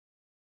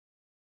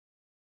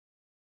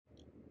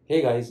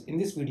Hey guys, in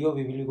this video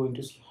we will be going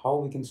to see how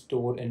we can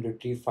store and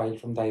retrieve file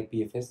from the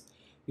IPFS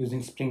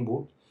using Spring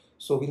Boot.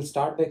 So we'll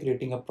start by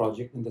creating a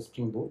project in the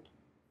Spring Boot,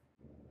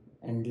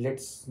 and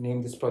let's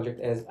name this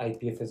project as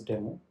IPFS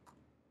demo.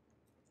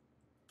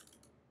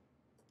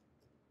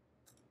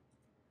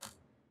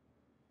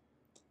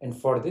 And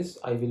for this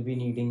I will be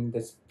needing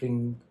the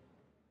Spring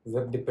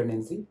web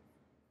dependency.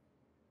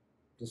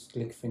 Just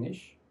click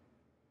finish.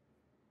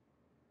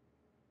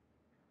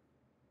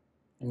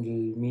 And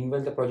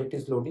meanwhile the project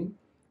is loading,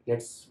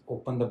 let's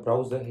open the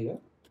browser here.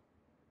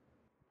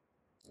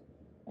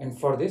 And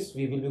for this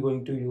we will be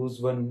going to use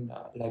one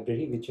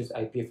library, which is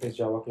IPFS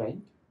Java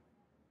client.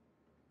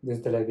 This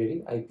is the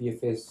library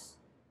IPFS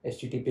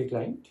HTTP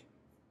client.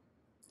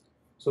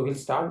 So we'll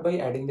start by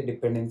adding the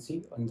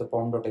dependency on the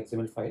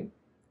pom.xml file.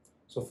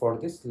 So for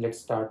this, let's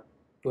start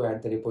to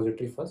add the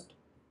repository first.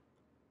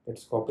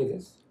 Let's copy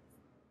this.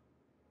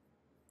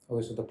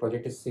 Okay, so the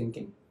project is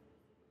syncing.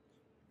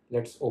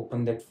 Let's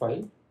open that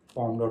file,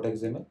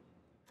 pom.xml.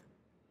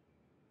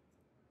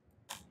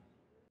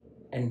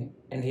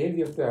 And here we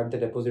have to add the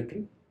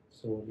repository.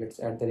 So let's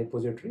add the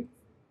repository.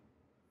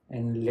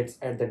 And let's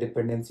add the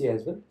dependency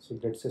as well. So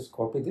let's just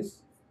copy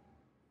this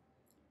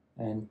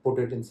and put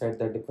it inside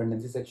the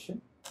dependency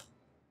section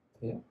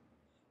here.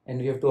 And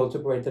we have to also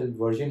provide the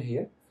version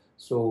here.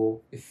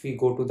 So if we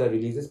go to the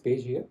releases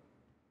page here,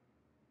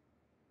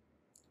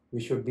 we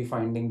should be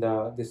finding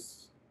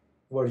this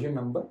version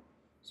number.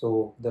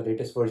 So the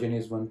latest version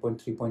is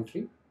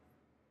 1.3.3.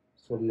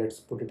 So let's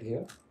put it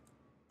here,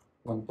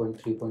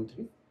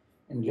 1.3.3,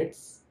 and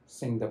let's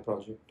sync the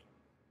project.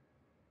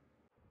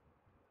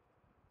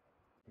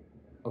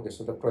 Okay,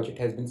 so the project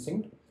has been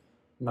synced.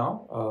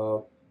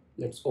 Now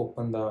let's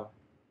open the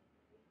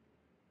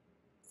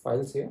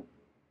files here.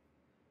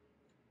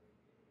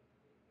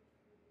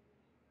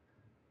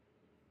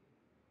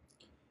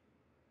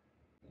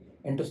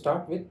 And to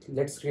start with,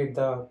 let's create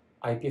the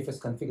IPFS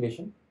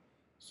configuration.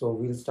 So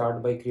we'll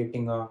start by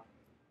creating a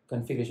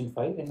configuration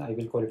file, and I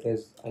will call it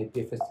as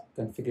IPFS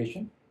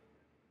configuration.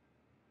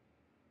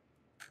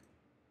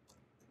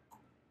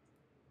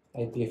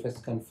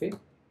 IPFS config,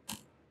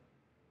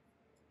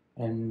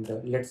 and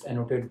let's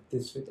annotate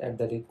this with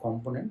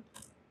 @component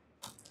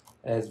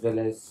as well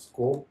as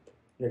scope.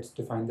 Let's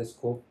define the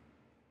scope,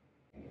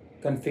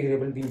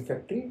 configurable beam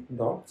factory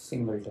dot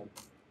singleton,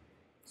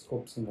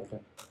 scope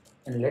singleton,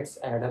 and let's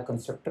add a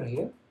constructor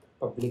here,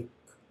 public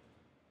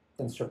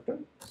constructor.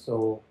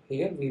 So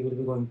here we will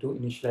be going to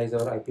initialize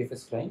our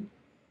IPFS client,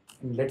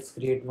 and let's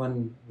create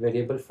one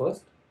variable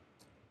first,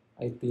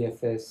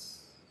 IPFS.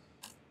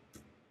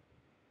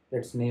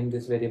 Let's name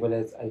this variable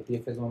as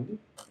IPFS only,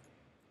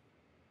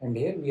 and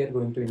here we are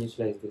going to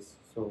initialize this.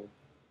 So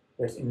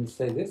let's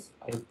initialize this,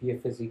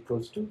 IPFS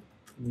equals to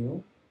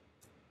new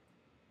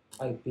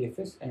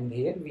IPFS, and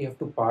here we have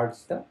to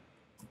pass the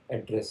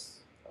address.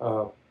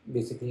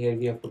 Basically here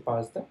we have to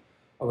pass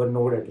our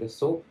node address.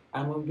 So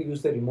I'm going to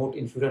use the remote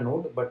Infura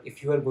node, but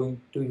if you are going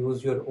to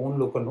use your own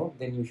local node,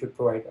 then you should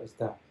provide us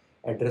the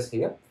address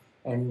here.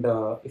 And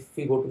if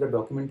we go to the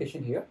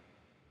documentation here,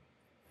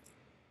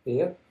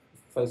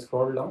 if I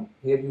scroll down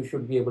here, you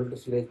should be able to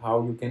select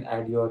how you can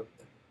add your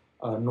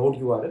node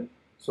URL.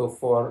 So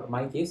for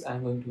my case,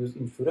 I'm going to use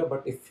Infura,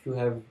 but if you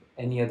have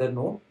any other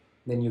node,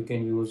 then you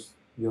can use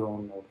your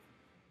own node.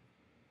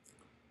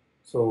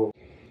 So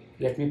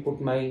let me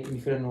put my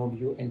Infura node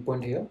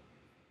endpoint here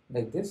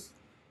like this.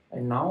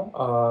 And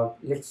now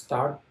let's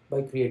start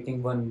by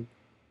creating one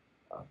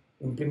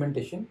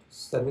implementation,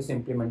 service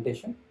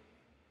implementation.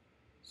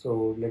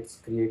 So let's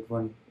create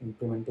one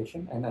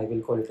implementation, and I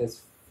will call it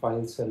as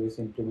file service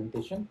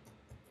implementation.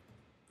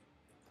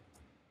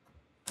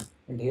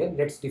 And here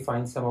let's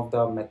define some of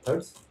the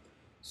methods.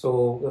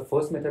 So the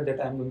first method that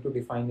I'm going to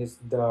define is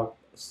the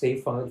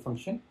save file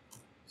function.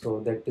 So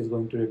that is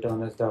going to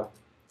return us the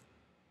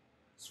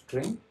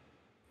string,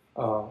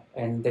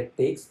 and that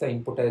takes the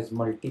input as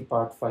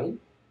multi-part file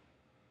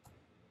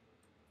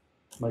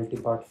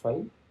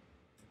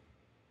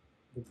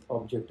with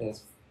object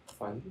as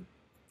file.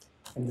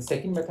 And the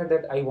second method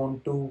that I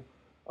want to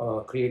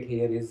create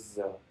here is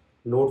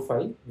load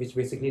file, which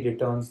basically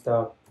returns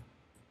the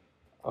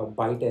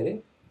byte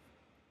array,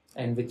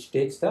 and which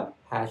takes the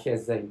hash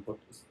as the input,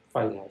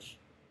 file hash.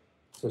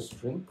 So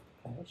string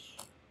hash,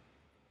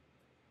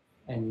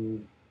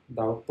 and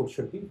the output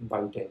should be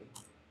byte array.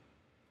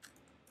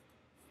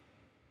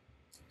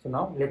 So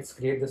now let's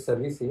create the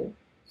service here.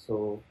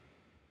 So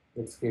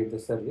let's create the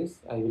service.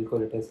 I will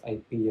call it as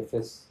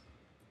IPFS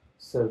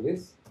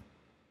service,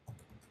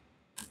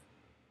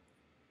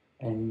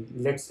 and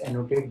let's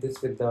annotate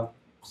this with the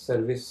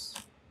service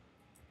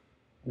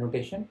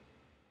annotation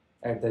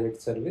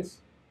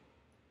 @service.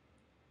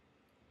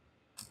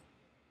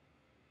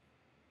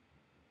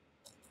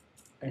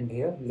 And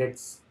here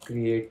let's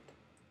create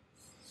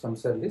some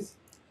service.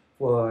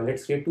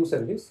 Let's create two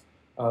service,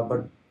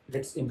 but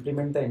let's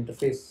implement the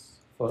interface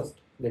first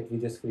that we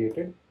just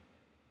created,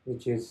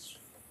 which is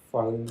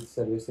file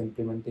service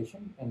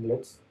implementation, and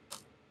let's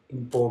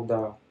import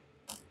the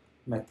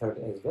method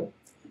as well.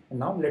 And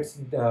now let's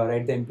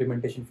write the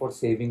implementation for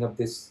saving up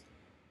this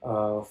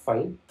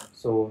file.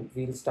 So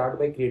we'll start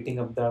by creating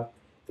up the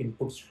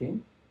input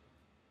stream.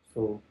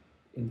 So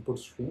input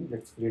stream,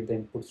 let's create the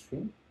input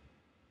stream.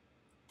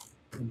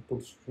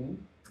 Input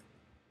stream,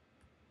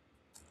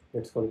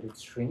 let's call it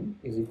string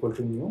is equal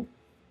to new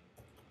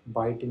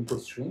byte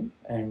input stream,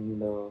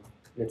 and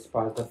let's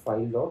pass the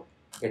file dot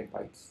get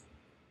bytes,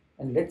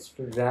 and let's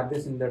wrap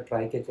this in the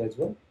try catch as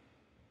well.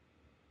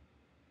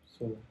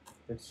 So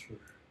let's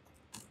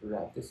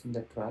wrap this in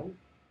the try,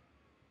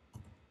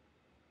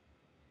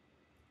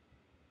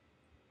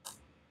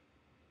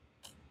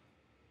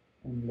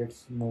 and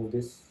let's move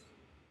this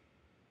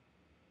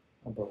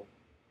above.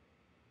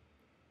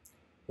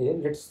 Here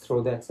let's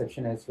throw the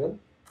exception as well,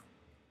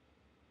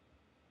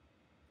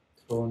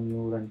 throw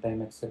new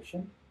runtime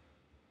exception,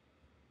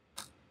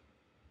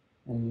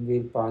 and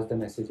we'll pass the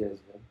message as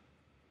well.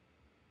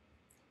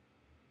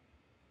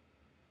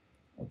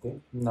 Okay,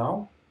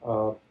 now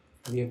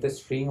we have the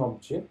string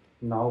object.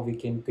 Now we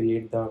can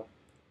create the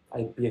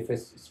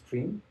IPFS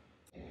stream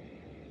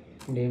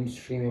named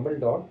streamable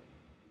dot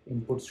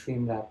input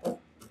stream wrapper,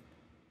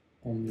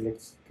 and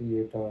let's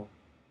create a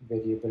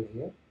variable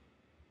here,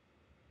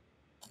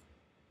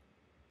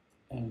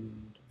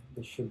 and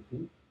this should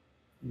be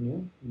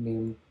new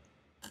name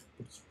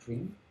input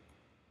stream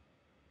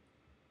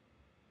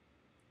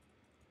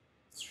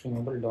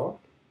streamable dot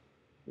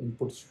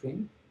input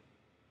stream,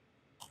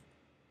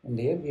 and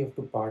here we have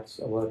to pass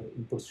our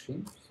input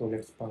stream. So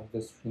let's pass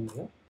the stream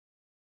here,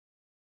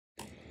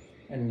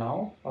 and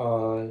now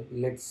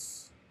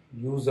let's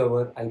use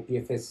our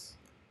IPFS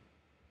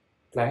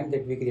client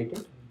that we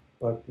created,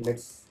 but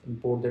let's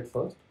import that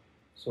first.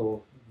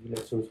 So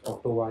let's use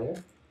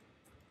AutoWire,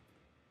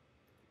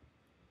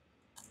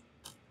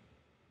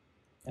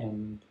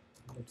 and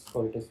let's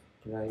call it as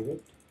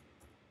private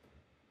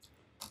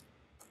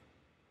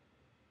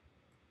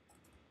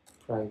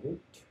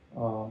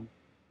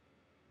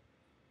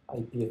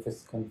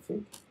IPFS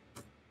config,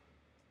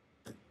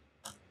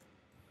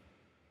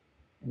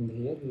 and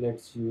here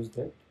let's use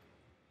that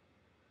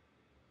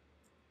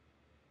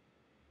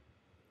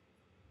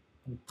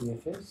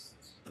IPFS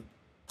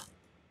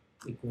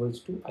equals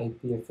to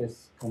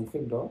IPFS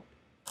config dot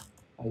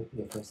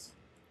IPFS.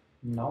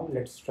 Now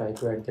let's try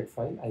to add that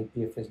file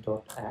IPFS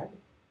dot add,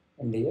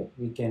 and here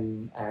we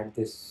can add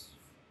this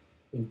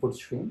input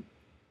stream.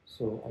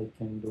 So I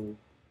can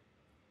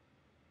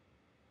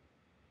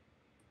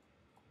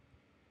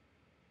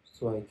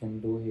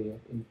do here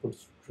input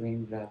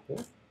stream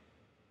wrapper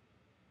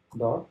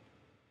dot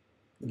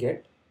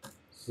get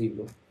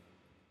 0,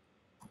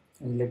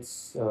 and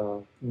let's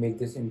make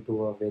this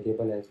into a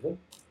variable as well.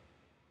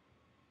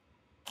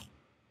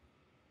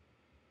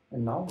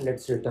 And now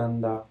let's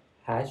return the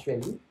hash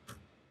value.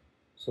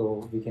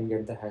 So we can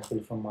get the hash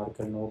value from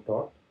marker node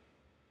dot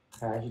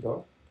hash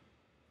dot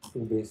to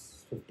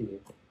base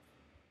 58.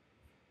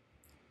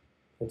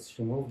 Let's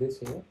remove this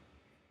here.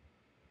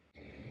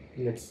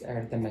 Let's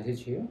add the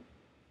message here,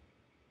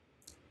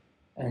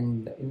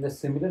 and in the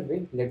similar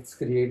way let's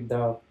create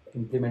the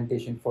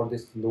implementation for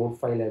this load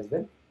file as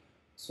well.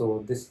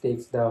 So this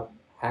takes the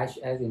hash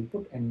as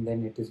input, and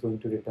then it is going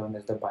to return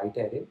as the byte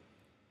array.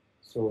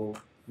 So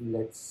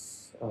let's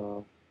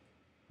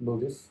do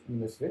this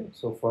in this way.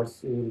 So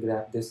first we will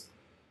grab this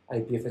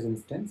IPFS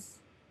instance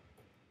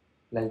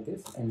like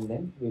this, and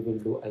then we will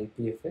do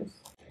IPFS,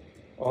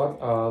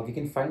 or we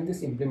can find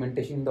this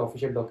implementation in the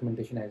official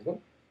documentation as well.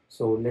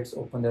 So let's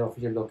open the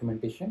official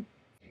documentation.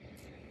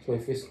 So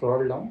if we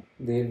scroll down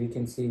there, we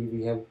can see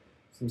we have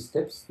some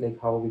steps like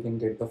how we can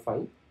get the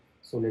file.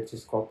 So let's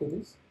just copy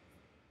this,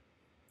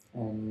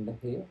 and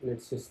here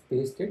let's just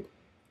paste it.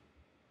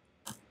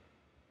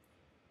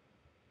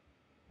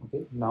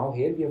 Okay, now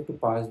here we have to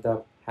pass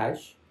the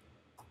hash.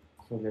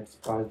 So let's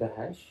pass the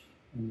hash,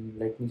 and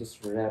let me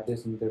just wrap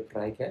this in the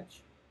try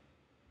catch.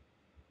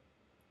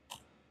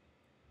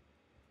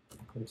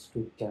 Let's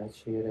do catch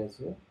here as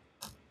well.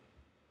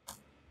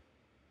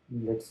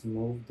 Let's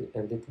move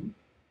everything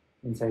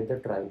inside the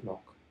try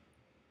block,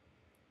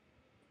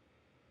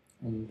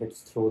 and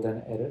let's throw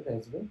the error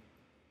as well.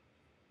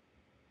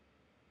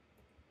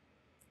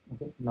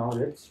 Okay, now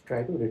let's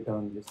try to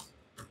return this,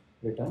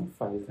 return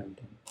file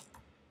content.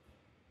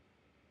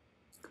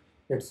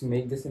 Let's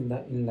make this in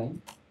the inline.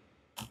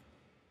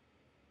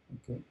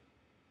 Okay,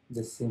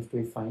 this seems to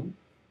be fine.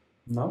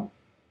 Now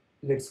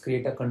let's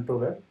create a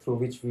controller through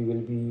which we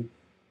will be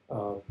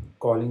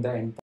calling the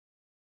endpoint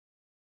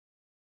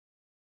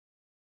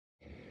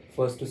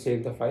first to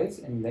save the files,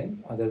 and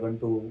then other one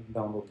to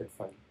download that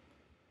file.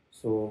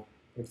 So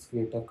let's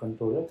create a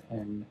controller,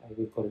 and I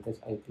will call it as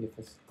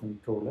IPFS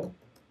controller,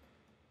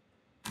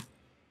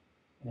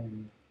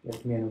 and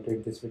let me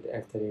annotate this with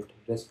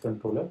 @rest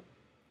controller.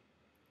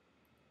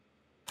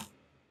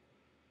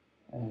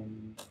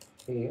 And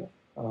here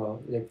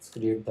let's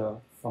create the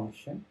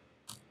function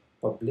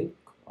public.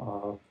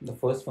 The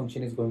first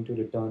function is going to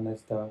return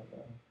as the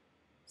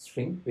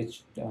string,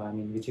 which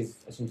which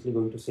is essentially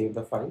going to save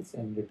the files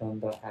and return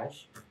the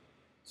hash.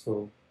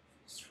 So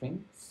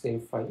string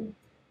save file,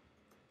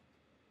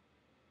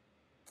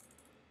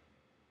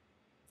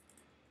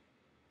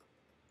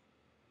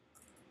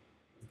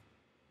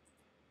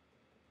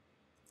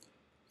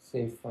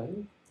 save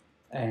file,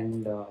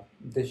 and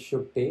this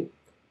should take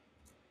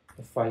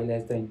the file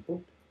as the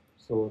input.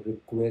 So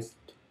request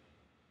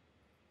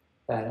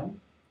param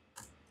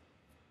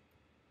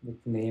with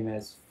name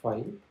as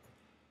file,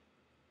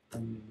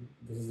 and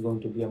this is going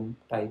to be a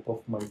type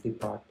of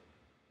multi-part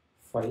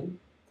file.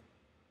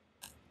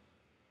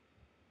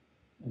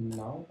 And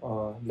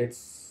now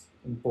let's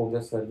import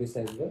the service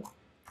as well,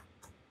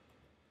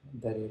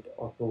 the rate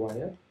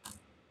auto-wire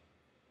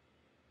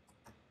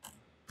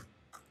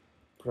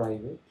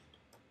private.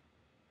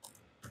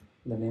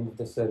 The name of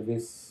the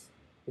service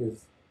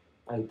is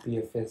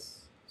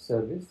IPFS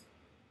service,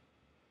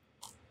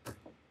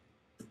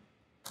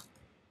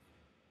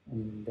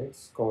 and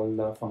let's call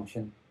the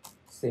function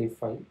save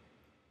file,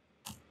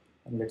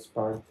 and let's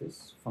pass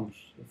this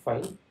function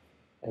file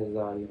as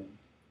our argument.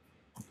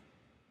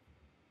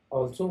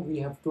 Also, we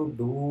have to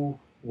do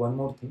one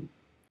more thing.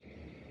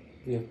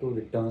 We have to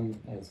return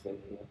as well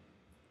here.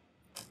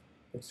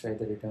 Let's write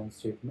the return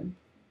statement.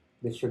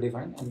 This should be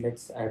fine, and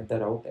let's add the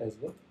route as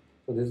well.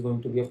 So this is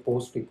going to be a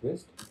post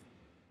request.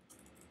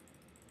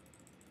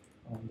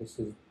 This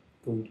is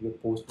going to be a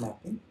post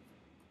mapping,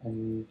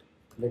 and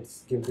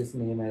let's give this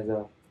name as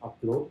a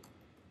upload.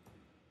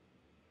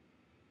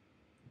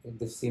 Okay,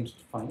 this seems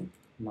fine.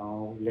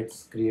 Now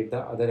let's create the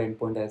other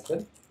endpoint as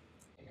well.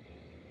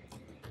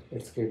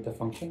 Let's create the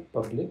function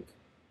public,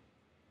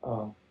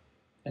 and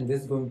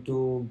this is going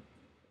to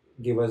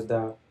give us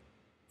the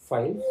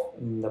file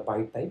in the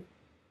byte type.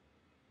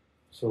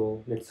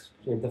 So let's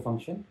create the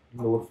function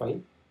load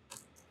file,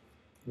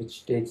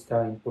 which takes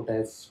the input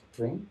as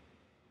string.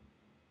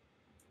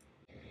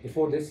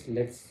 Before this,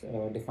 let's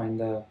define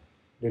the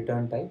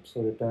return type.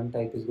 So return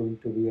type is going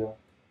to be a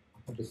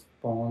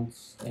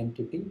response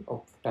entity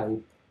of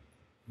type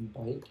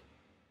byte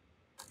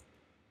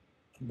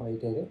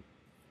array,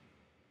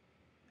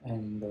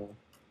 and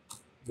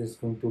this is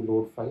going to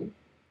load file,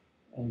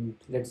 and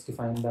let's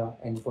define the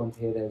endpoint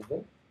here as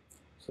well.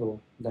 So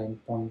the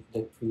endpoint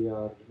that we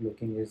are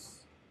looking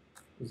is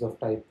of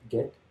type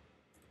get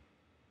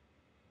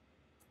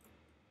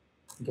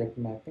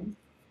mapping.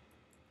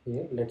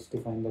 Here let's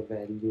define the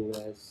value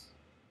as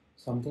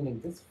something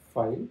like this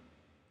file,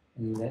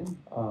 and then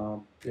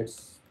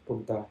let's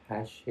put the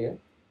hash here,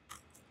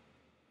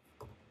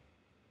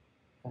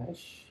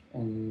 hash,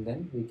 and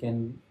then we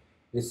can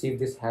receive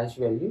this hash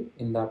value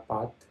in the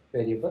path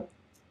variable.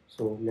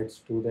 So let's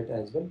do that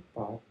as well,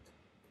 path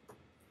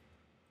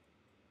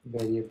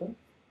variable,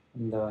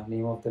 and the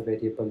name of the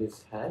variable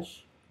is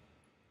hash,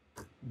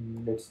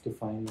 and let's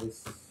define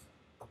this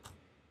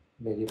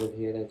variable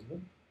here as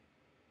well.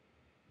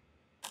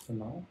 So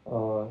now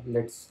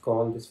let's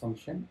call this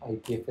function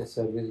IPFS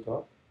service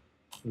dot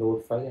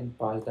load file and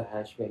pass the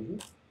hash value.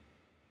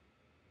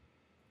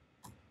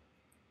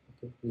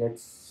 Okay,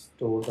 let's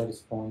store the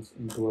response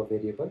into a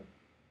variable,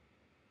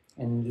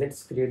 and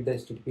let's create the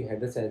HTTP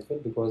headers as well.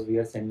 Because we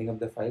are sending up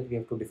the file, we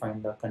have to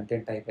define the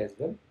content type as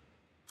well.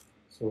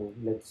 So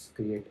let's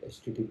create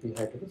HTTP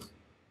headers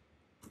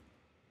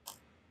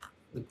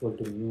equal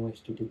to new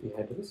HTTP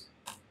headers,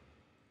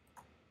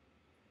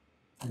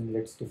 and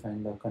let's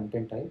define the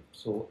content type.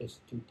 So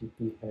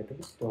HTTP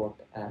headers dot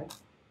add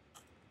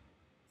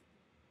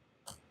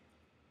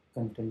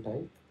content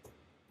type.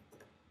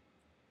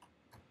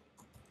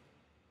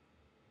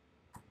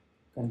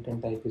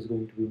 Content type is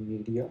going to be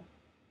media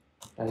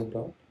type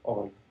dot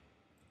all,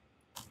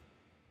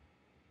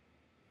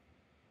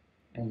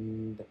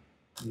 and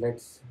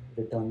let's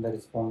return the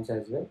response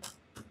as well.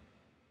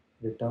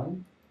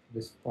 Return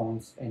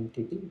response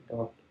entity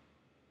dot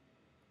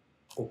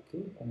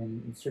okay,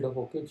 and instead of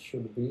okay it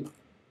should be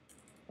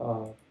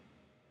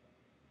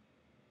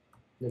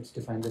let's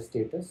define the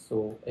status.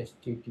 So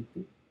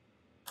HTTP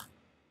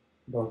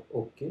dot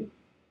okay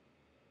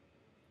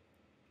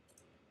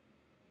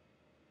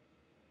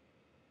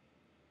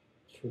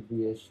should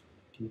be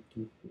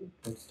HTTP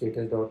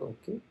status dot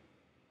okay,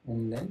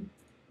 and then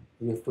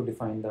we have to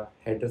define the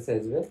headers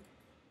as well.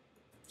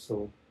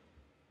 So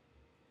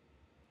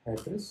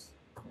headers,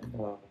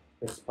 and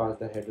let's pass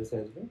the headers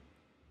as well,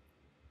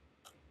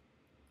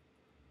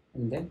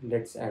 and then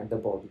let's add the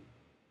body.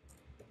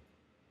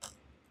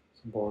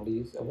 So body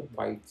is our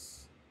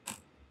bytes.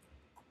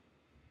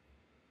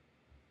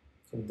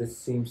 So this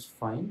seems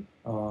fine.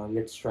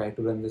 Let's try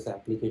to run this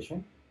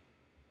application,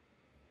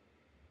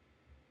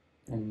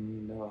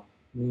 and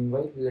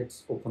meanwhile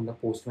let's open the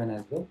Postman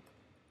as well.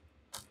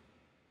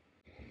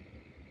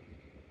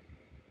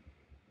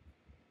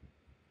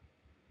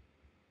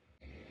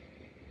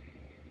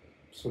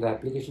 So the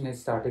application has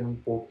started on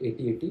port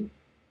 8080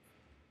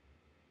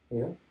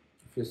 here.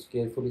 If you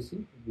carefully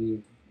see,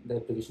 the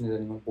application is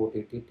running on port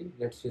 8080.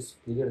 Let's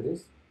just clear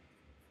this,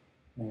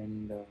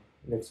 and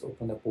let's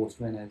open the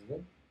Postman as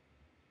well.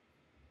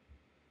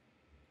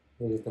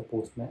 Here is the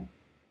Postman.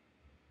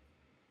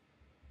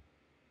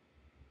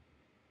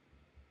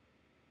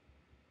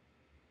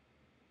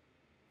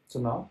 So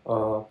now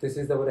this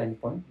is our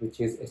endpoint,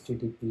 which is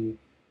http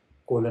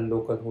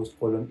 :localhost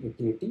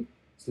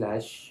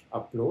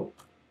 8080/upload,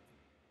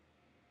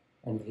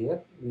 and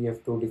here we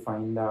have to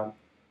define the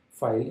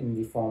file in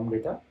the form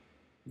data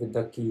with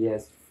the key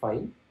as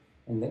file,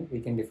 and then we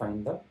can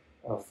define the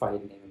file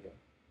name here.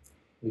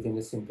 We can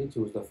just simply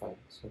choose the file.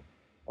 So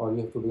all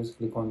you have to do is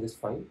click on this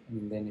file,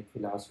 and then it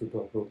will ask you to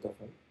upload the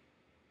file.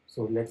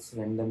 So let's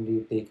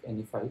randomly take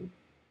any file.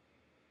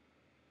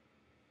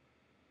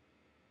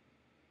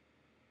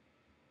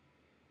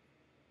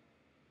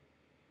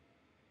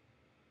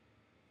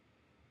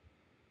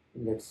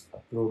 Let's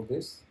upload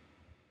this.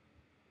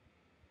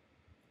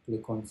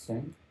 Click on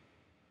send.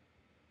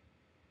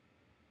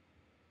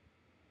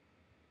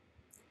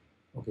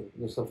 Okay,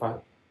 so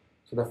file.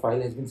 So the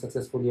file has been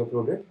successfully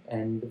uploaded,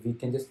 and we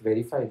can just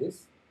verify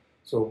this.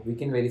 So we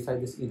can verify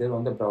this either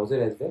on the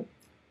browser as well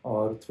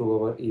or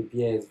through our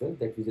API as well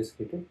that we just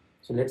created.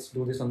 So let's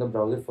do this on the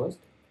browser first.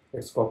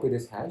 Let's copy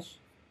this hash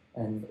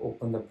and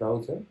open the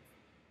browser,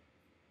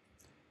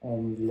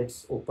 and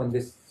let's open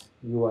this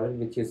URL,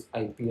 which is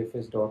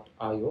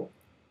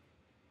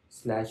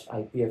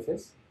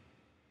ipfs.io/ipfs,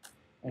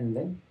 and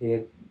then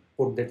here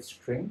put that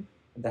string,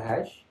 the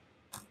hash,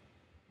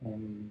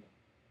 and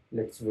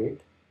let's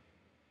wait.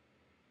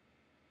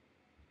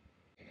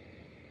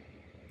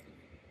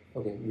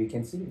 Okay, we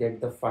can see that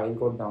the file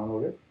got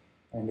downloaded,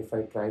 and if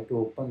I try to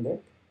open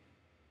that,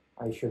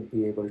 I should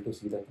be able to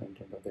see the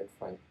content of that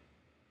file.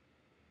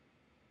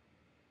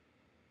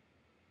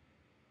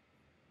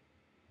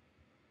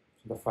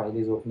 So the file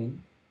is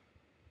opening.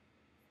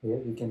 Here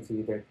we can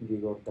see that we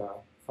got the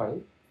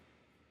file,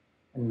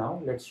 and now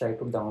let's try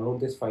to download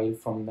this file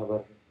from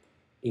our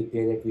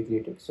API that we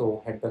created.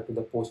 So head back to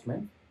the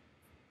Postman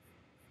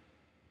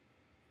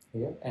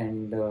here,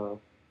 and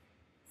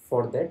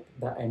for that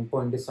the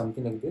endpoint is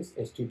something like this: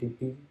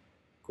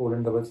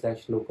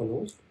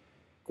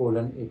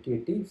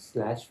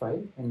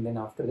 http://localhost:8080/file, and then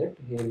after that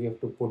here we have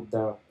to put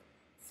the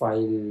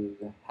file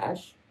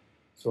hash.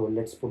 So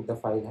let's put the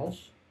file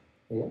hash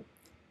here,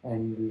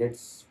 and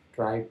let's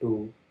try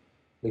to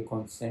click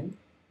on send,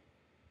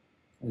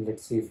 and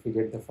let's see if we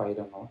get the file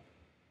or not.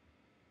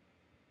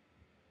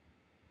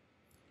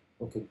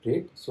 Okay,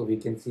 great. So we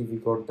can see we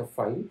got the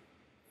file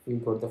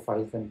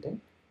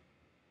content.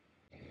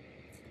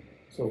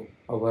 So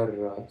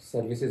our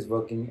service is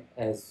working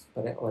as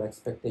per our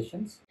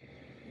expectations.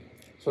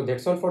 So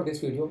that's all for this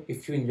video.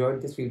 If you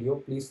enjoyed this video,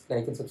 please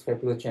like and subscribe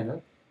to the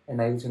channel,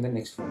 and I will see you in the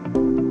next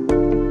one.